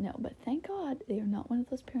 they can't know. But thank God they are not one of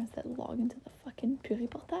those parents that log into the fucking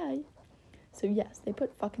Pluriportail. So yes, they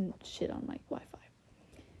put fucking shit on my Wi-Fi.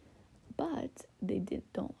 But they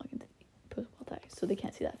don't log into the Pluriportail, so they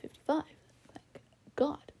can't see that 55. Thank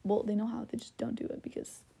God. Well, they know how, they just don't do it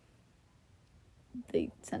because they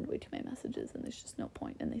send way too many messages and there's just no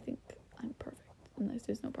point, and they think I'm perfect and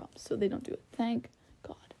there's no problem, so they don't do it. Thank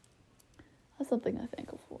God. That's something I'm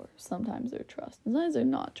thankful for. Sometimes they're trust. Sometimes they're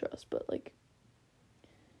not trust, but like,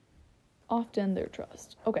 often they're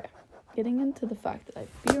trust. Okay, getting into the fact that I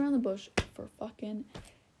beat around the bush for fucking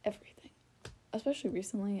everything. Especially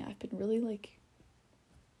recently, I've been really like,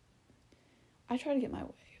 I try to get my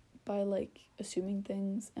way by like assuming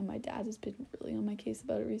things, and my dad has been really on my case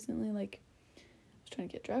about it recently. Like, I was trying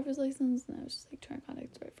to get a driver's license, and I was just like trying to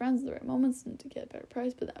contact the right friends at the right moments and to get a better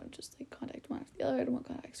price, but I would just like contact one after the other. I don't want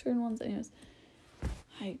to contact certain ones. Anyways,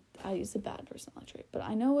 I use a bad personality trait, but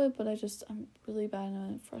I know it, but I'm really bad,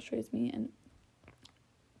 and it frustrates me. And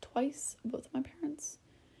twice, both of my parents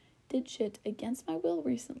did shit against my will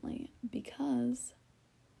recently because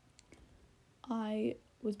I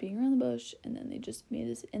was being around the bush, and then they just made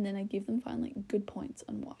this, and then I gave them finally good points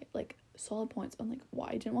on why, like solid points on like why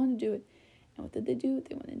I didn't want to do it. And what did they do?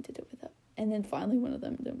 They went and did it with it. And then finally one of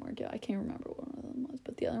them didn't work out. I can't remember what one of them was,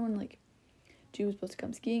 but the other one, like, G was supposed to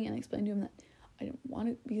come skiing, and I explained to him that I didn't want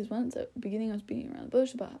to, because when at the beginning I was being around the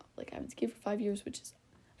bush about how, like, I haven't skied for 5 years, which is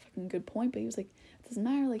a fucking good point, but he was like, it doesn't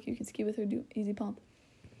matter, like, you can ski with her, do easy pump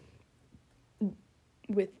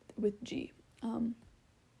with G.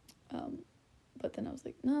 But then I was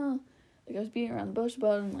like, no, like, I was being around the bush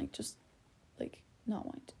about it, and like, just like not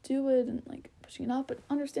wanting to do it, and like pushing it off, but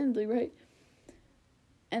understandably, right?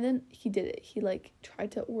 And then he did it. He like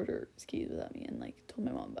tried to order skis without me, and like told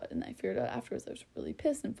my mom about it, and I figured out afterwards I was really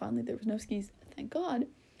pissed, and finally there was no skis, thank God.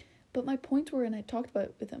 But my points were, and I talked about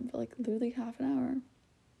it with him for like literally half an hour,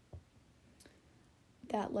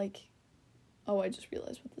 that like, oh, I just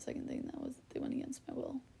realized with the second thing that was they went against my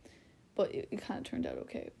will. But it kind of turned out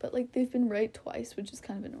okay. But like, they've been right twice, which is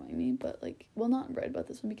kind of annoying me, but like, well, not right about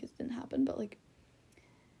this one because it didn't happen, but like,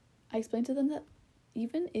 I explained to them that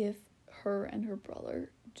even if her and her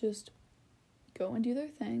brother just go and do their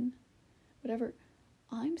thing, whatever,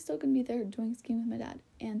 I'm still gonna be there doing skiing with my dad,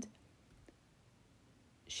 and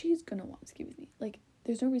she's gonna want to ski with me. Like,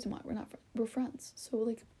 there's no reason why we're friends. So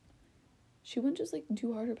like, she wouldn't just like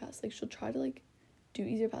do harder passes. Like, she'll try to like do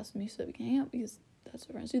easier passes with me so that we can hang out, because that's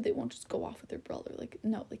what friends do. They won't just go off with their brother. Like,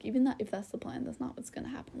 no, like, even that, if that's the plan, that's not what's gonna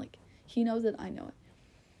happen. Like, he knows it, I know it.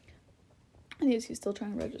 And he's still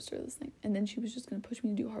trying to register this thing. And then she was just gonna push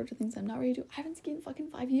me to do harder things I'm not ready to do. I haven't skied in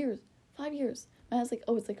fucking 5 years. 5 years. My dad's like,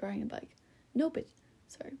 oh, it's like riding a bike. No, bitch.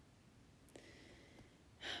 Sorry.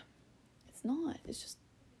 It's not. It's just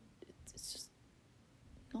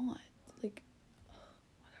not. Like,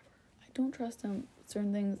 whatever. I don't trust him with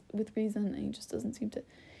certain things with reason, and he just doesn't seem to.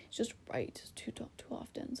 He's just right too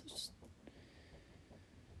often. So it's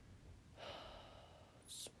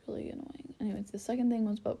really annoying. Anyways, the second thing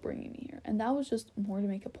was about bringing me here, and that was just more to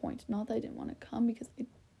make a point. Not that I didn't want to come, because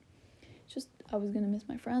I was gonna miss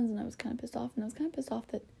my friends, and I was kind of pissed off, and I was kind of pissed off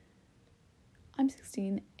that I'm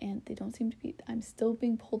 16 and they don't seem to be. I'm still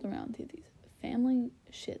being pulled around to these family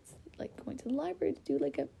shits, like going to the library to do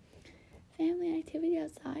like a family activity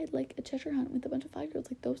outside, like a Cheshire hunt with a bunch of 5-year-olds,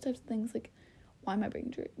 like those types of things. Like, why am I being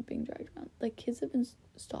dragged around? Like, kids have been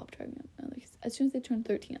stopped dragging around. Like, as soon as they turn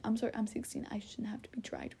 13, I'm sorry, I'm 16. I shouldn't have to be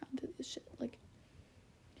dragged around to this shit. Like,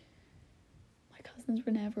 my cousins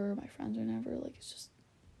were never, my friends were never. Like, it's just,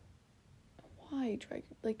 why drag?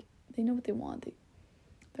 Like, they know what they want.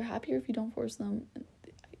 they're happier if you don't force them.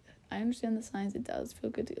 I understand the signs. It does feel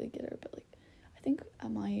good to like get her, but like I think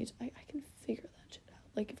at my age I can figure that shit out.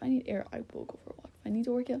 Like if I need air, I will go for a walk. If I need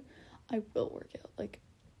to work out, I will work out. Like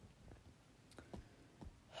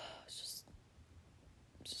it's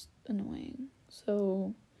just annoying.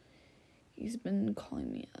 So he's been calling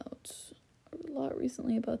me out a lot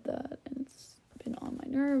recently about that, and it's been on my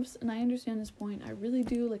nerves, and I understand his point. I really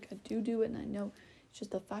do. Like I do it, and I know it's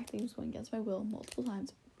just the fact that he was going against my will multiple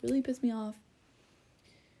times really pissed me off.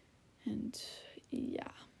 And yeah,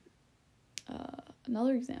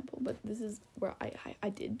 another example, but this is where I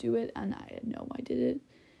did do it, and I know I did it.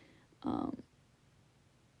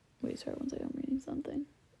 Wait, sorry, one second, I'm reading something.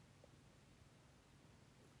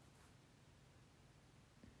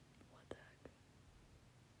 What the heck?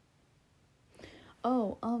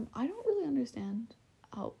 Oh, I don't really understand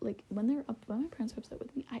how, like, when my parents are upset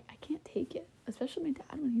with me, I can't take it, especially my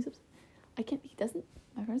dad when he's upset.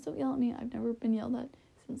 My parents don't yell at me. I've never been yelled at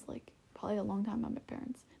since, like, probably a long time by my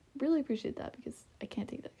parents. Really appreciate that because I can't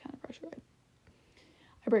take that kind of pressure.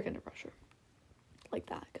 I break under pressure. Like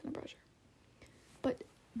that kind of pressure. But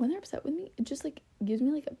when they're upset with me, it just, like, gives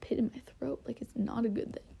me, like, a pit in my throat. Like, it's not a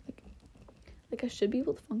good thing. Like I should be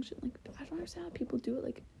able to function. Like, I don't understand how people do it.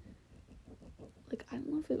 Like, I don't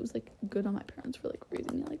know if it was, like, good on my parents for, like,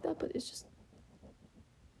 raising me like that, but it's just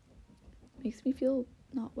makes me feel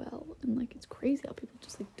not well. And, like, it's crazy how people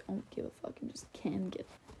just, like, don't give a fuck and just can get,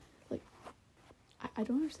 like, I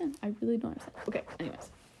don't understand. I really don't understand. Okay,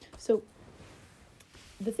 anyways. So,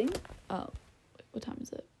 the thing, what time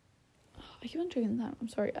is it? I keep on checking the time. I'm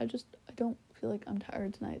sorry. I don't feel like I'm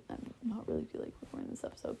tired tonight. I'm not really feel like recording this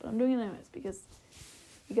episode, but I'm doing it anyways because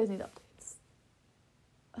you guys need updates.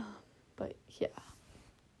 But yeah,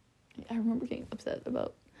 I remember getting upset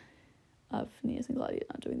about Phineas and Claudia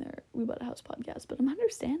not doing their We Bought a House podcast, but I'm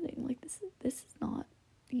understanding. Like this is not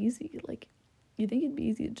easy. Like you think it'd be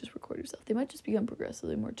easy to just record yourself. They might just become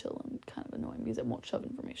progressively more chill and kind of annoying because it won't shove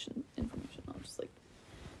information. I'll just like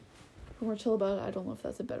more chill about it. I don't know if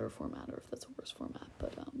that's a better format or if that's a worse format,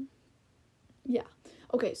 but yeah.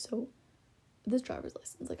 Okay, so this driver's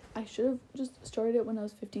license, like I should have just started it when I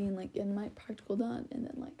was 15, like getting my practical done, and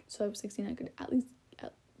then like so I was 16, I could at least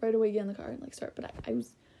right away get in the car and like start, but I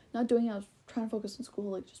was not doing it. I was trying to focus on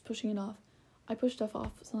school, like just pushing it off. I push stuff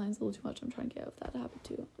off sometimes a little too much. I'm trying to get out of that habit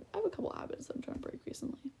too. I have a couple habits that I'm trying to break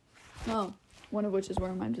recently. Oh, one of which is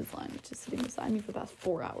wearing my Invisalign, which is sitting beside me for the past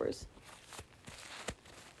 4 hours.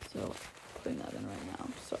 So putting that in right now.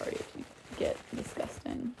 Sorry if you get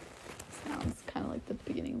disgusting sounds, kind of like the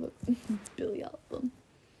beginning of a Billy album.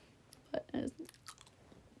 But can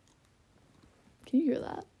you hear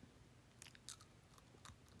that?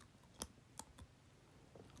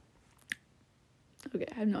 Okay,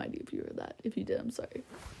 I have no idea if you heard that. If you did, I'm sorry.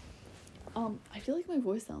 I feel like my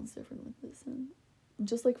voice sounds different with this, and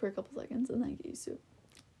just like for a couple seconds, and then I get used to it.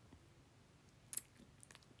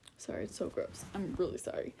 Sorry, it's so gross. I'm really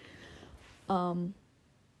sorry.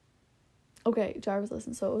 Okay, driver's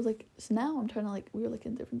license. So it was like, so now I'm trying to like, we were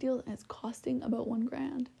looking at different deals, and it's costing about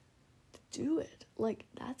 $1,000 to do it. Like,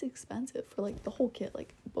 that's expensive for like the whole kit,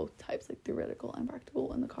 like both types, like theoretical and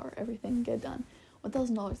practical in the car, everything get done.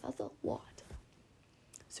 $1,000, that's a lot.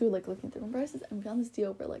 So we're like looking at different prices, and we found this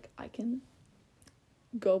deal where like I can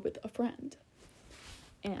go with a friend.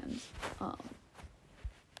 And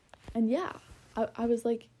yeah, I was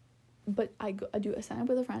like, but I sign up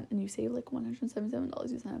with a friend, and you save like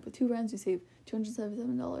 $177. You sign up with two friends, you save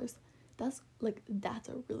 $277. That's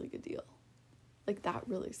a really good deal. Like that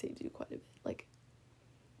really saves you quite a bit. Like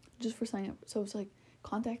just for signing up. So it's like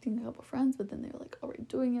contacting a couple friends, but then they were like already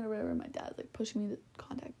doing it or whatever. My dad's like pushing me to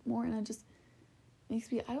contact more, and I just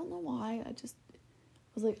makes me, I don't know why. I just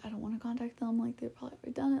was like, I don't want to contact them. Like they've probably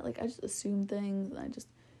already done it. Like I just assume things, and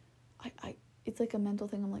I it's like a mental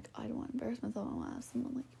thing. I'm like, I don't want to embarrass myself. I don't want to ask them.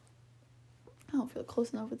 I'm like, I don't feel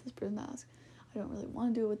close enough with this person to ask. I don't really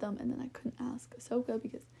want to do it with them. And then I couldn't ask Ahsoka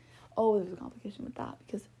because, there was a complication with that.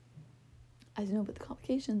 Because, as you know, with the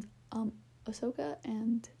complications, Ahsoka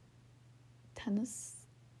and Tennis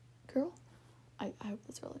Girl, I hope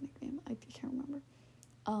that's her nickname. I can't remember.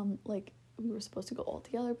 Like, we were supposed to go all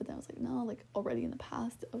together, but then I was like, no, like, already in the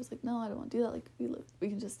past, I was like, no, I don't want to do that. Like, we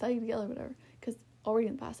can just study together, whatever. Because already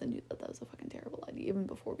in the past, I knew that was a fucking terrible idea, even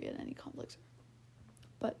before we had any conflicts.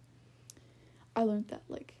 But I learned that,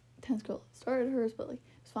 like, Tennis Girl started hers, but, like,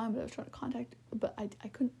 it's fine, but I was trying to contact, but I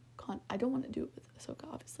couldn't, I don't want to do it with Ahsoka,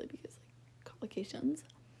 obviously, because, like, complications,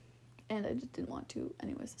 and I just didn't want to,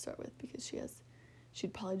 anyways, to start with, because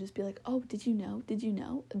she'd probably just be like, oh, did you know,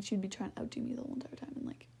 and she'd be trying to outdo me the whole entire time, and,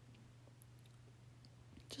 like,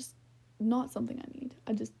 just not something I need.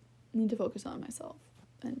 I just need to focus on myself,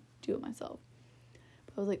 and do it myself.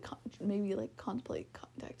 But I was like, maybe like contemplate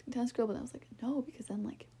contacting Tennis Girl, but I was like, no, because then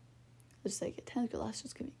like, let's just like get Tennis Girl, that's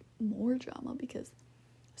just gonna make more drama, because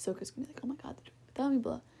Ahsoka's gonna be like, oh my god, they're doing it without me,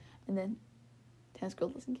 blah. And then Tennis Girl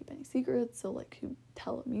doesn't keep any secrets, so like you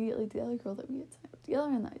tell immediately to the other girl that we had signed up together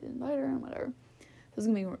and that I didn't invite her and whatever. So it's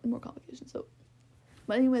gonna be more complications. So,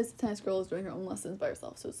 but anyways, the Tennis Girl is doing her own lessons by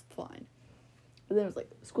herself, so it's fine. But then it was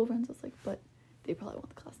like school friends. I was like, but they probably want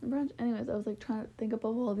the class in French. Anyways, I was like trying to think up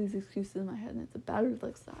of all these excuses in my head, and it's a bad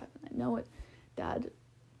reflex to have, and I know it. Dad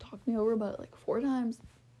talked me over about it like 4 times.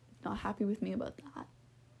 Not happy with me about that.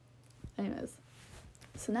 Anyways,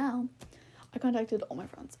 so now I contacted all my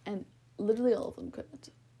friends, and literally all of them couldn't.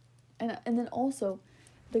 And then also,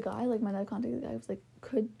 the guy, like my dad contacted the guy, was like,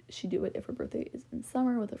 could she do it if her birthday is in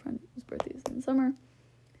summer with a friend whose birthday is in summer?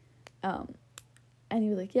 And he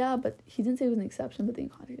was like, yeah, but he didn't say it was an exception, but then he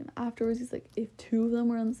contacted him afterwards. He's like, if 2 of them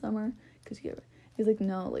were in the summer, he's like,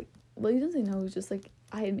 no, like, well, he didn't say no, it was just like,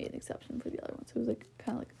 I had made an exception for the other one. So it was like,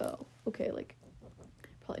 kind of like, oh, okay, like,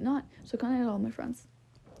 probably not. So I contacted all my friends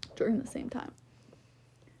during the same time.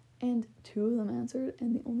 And 2 of them answered,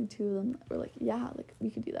 and the only 2 of them were like, yeah, like, we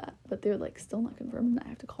could do that. But they're, like, still not confirmed, and I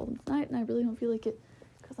have to call them tonight, and I really don't feel like it,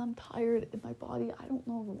 because I'm tired in my body. I don't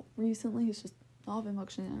know, recently, it's just not been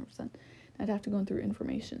functioning 100%. I'd have to go through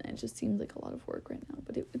information, and it just seems like a lot of work right now.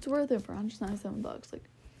 But it's worth it for $197. Like,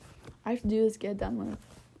 I have to do this, get it done with.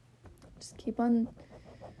 Just keep on,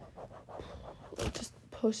 like, just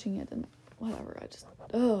pushing it, and whatever.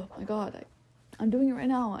 Oh, my God, I'm doing it right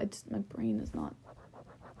now. My brain is not.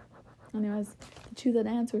 Anyways, the 2 that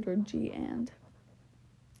answered were G and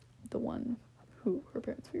the one who her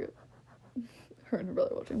parents figured her and her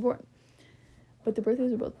brother watching porn. But the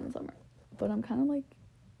birthdays are both in the summer. But I'm kind of like,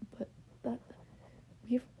 but that,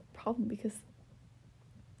 we have a problem because,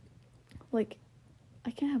 like,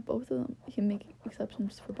 I can't have both of them. You can make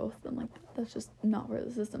exceptions for both of them. Like, that's just not part of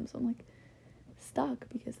the system. So I'm like, stuck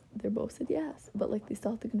because they're both said yes. But, like, they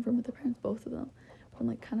still have to confirm with their parents, both of them. But I'm,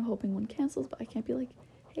 like, kind of hoping one cancels, but I can't be like,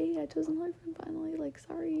 hey, I chose another friend finally, like,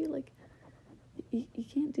 sorry, like, you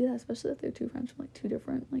can't do that, especially if they're 2 friends from, like, 2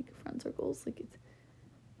 different, like, friend circles, like, it's,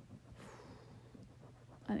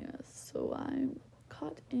 anyways, so I'm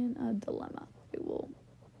caught in a dilemma. I will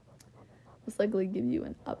most likely give you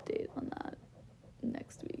an update on that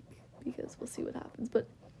next week, because we'll see what happens, but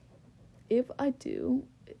if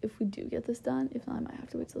we do get this done, if not, I might have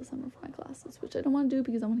to wait till the summer for my classes, which I don't want to do,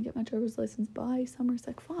 because I want to get my driver's license by summer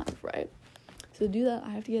Sec 5, right? So to do that,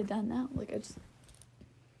 I have to get it done now. Like, I just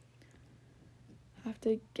have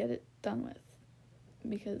to get it done with.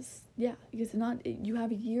 Because you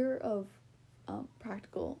have a year of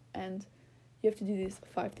practical, and you have to do these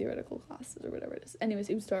 5 theoretical classes, or whatever it is. Anyways,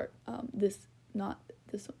 it would start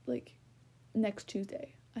next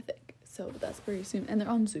Tuesday, I think. So that's pretty soon. And they're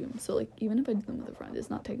on Zoom. So, like, even if I do them with a friend, it's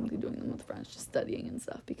not technically doing them with a friend. It's just studying and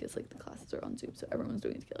stuff, because, like, the classes are on Zoom. So everyone's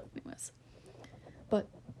doing it together anyways. But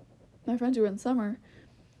my friends who are in summer,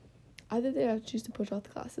 either they have to choose to push off the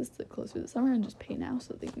classes to closer to the summer and just pay now so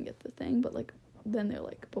that they can get the thing, but, like, then they're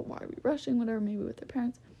like, but why are we rushing, whatever, maybe with their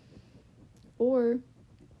parents, or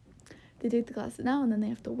they take the classes now and then they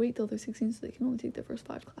have to wait till they're 16 so they can only take their first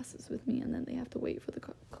 5 classes with me, and then they have to wait for the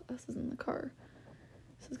classes in the car.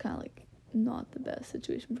 So it's kind of like not the best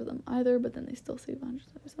situation for them either, but then they still save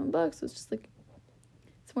 $177, so it's just like,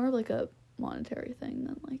 it's more of like a monetary thing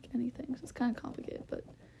than like anything, so it's kind of complicated, but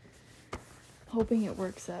hoping it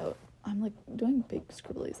works out. I'm like doing big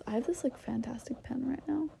scribblies. I have this like fantastic pen right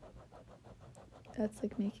now that's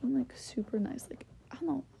like making like super nice, like, I don't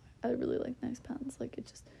know, I really like nice pens. Like, it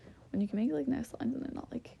just, when you can make like nice lines and they're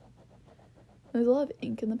not like, there's a lot of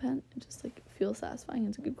ink in the pen, it just like feels satisfying.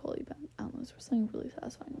 It's a good quality pen. I don't know, there's something really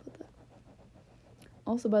satisfying about that.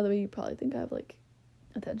 Also, by the way, you probably think I have like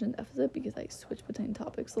attention deficit because I switch between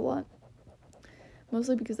topics a lot,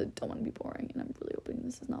 mostly because I don't want to be boring, and I'm really hoping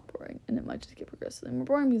this is not boring, and it might just get progressively more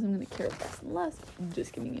boring because I'm going to care less and less.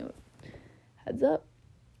 Just giving you a heads up.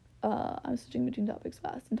 I'm switching between topics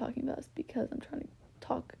fast and talking fast because I'm trying to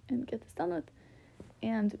talk and get this done with,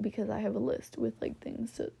 and because I have a list with like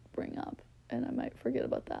things to bring up, and I might forget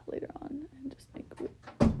about that later on and just make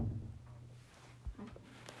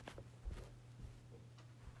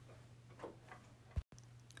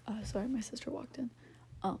sorry, my sister walked in.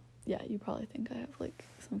 Yeah, you probably think I have like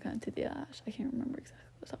some kind of titty ash. I can't remember exactly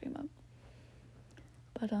what I was talking about.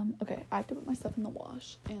 But okay, I have to put my stuff in the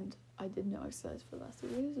wash, and I did no exercise for the last 2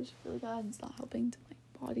 days, which is really bad, and it's not helping to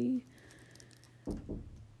my body.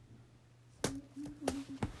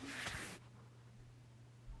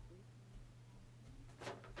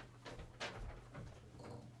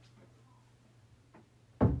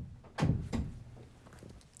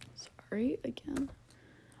 sorry again.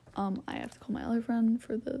 I have to call my other friend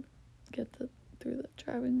for through the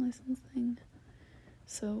driving license thing.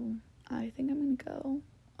 So I think I'm gonna go.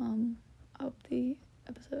 I hope the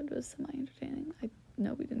episode was semi-entertaining. I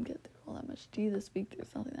know we didn't get through all that much tea this week.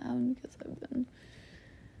 There's nothing that happened because I've been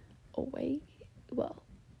away, well,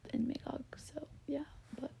 in Magog, so yeah.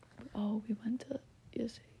 But we went to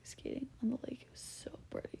yesterday skating on the lake. It was so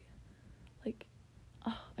pretty. Like,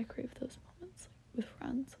 I crave those moments, like, with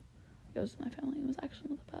friends. It was with my family. It was actually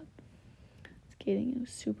not that bad. Skating, it was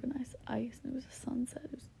super nice ice, and it was a sunset.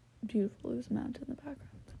 It was beautiful. It was a mountain in the background.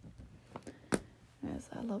 Yes,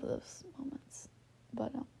 I love those moments.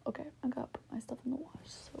 But okay, I gotta put my stuff in the wash.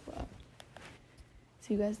 So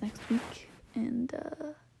see you guys next week. And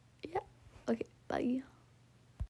yeah, okay, bye.